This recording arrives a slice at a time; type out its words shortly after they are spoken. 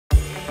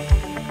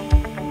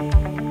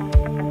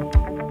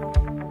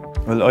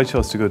Well, I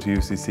chose to go to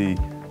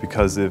UCC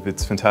because of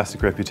its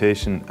fantastic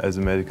reputation as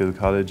a medical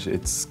college.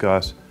 It's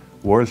got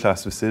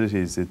world-class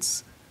facilities.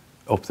 It's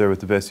up there with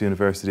the best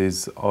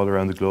universities all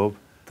around the globe.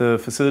 The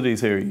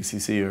facilities here at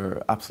UCC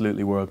are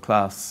absolutely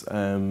world-class.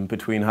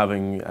 Between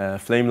having a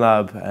flame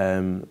lab,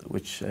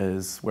 which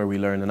is where we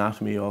learn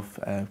anatomy of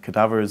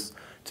cadavers,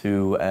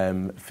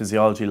 to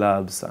physiology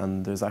labs,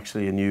 and there's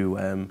actually a new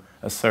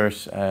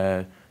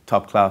ASSERT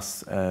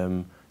top-class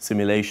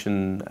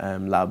simulation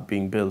lab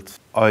being built.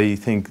 I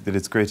think that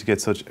it's great to get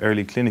such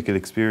early clinical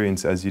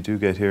experience as you do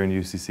get here in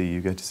UCC.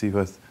 You get to see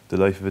what the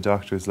life of a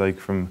doctor is like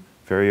from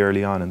very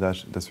early on, and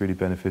that's really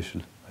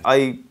beneficial.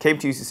 I came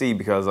to UCC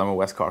because I'm a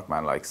West Cork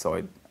man, so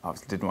I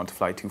obviously didn't want to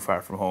fly too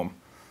far from home.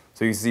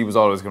 So UCC was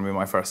always going to be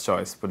my first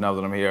choice, but now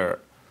that I'm here,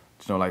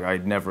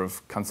 I'd never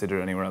have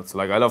considered anywhere else. So,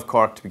 I love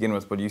Cork to begin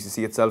with, but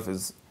UCC itself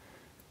is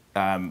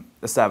a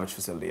savage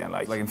facility, and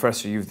like in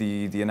first year you have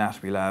the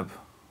anatomy lab,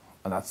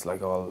 and that's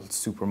all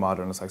super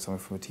modern. It's like something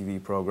from a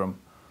TV program.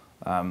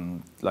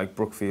 Like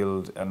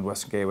Brookfield and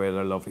Western Gateway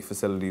are lovely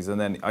facilities, and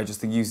then I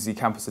just think UCC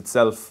campus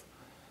itself,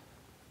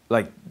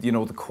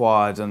 the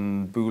quad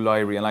and Boo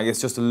Library, and it's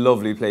just a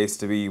lovely place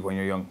to be when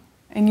you're young.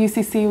 In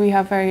UCC we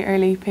have very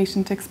early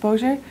patient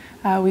exposure.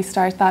 We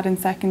start that in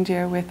second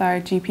year with our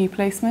GP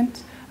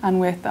placement and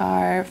with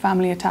our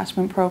family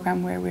attachment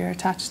program where we're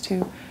attached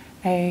to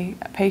a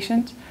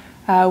patient.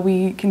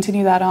 We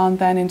continue that on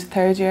then into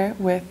third year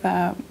with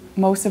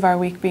most of our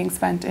week being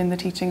spent in the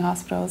teaching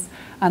hospitals,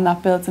 and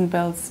that builds and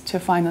builds to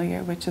final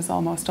year, which is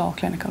almost all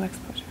clinical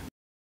exposure.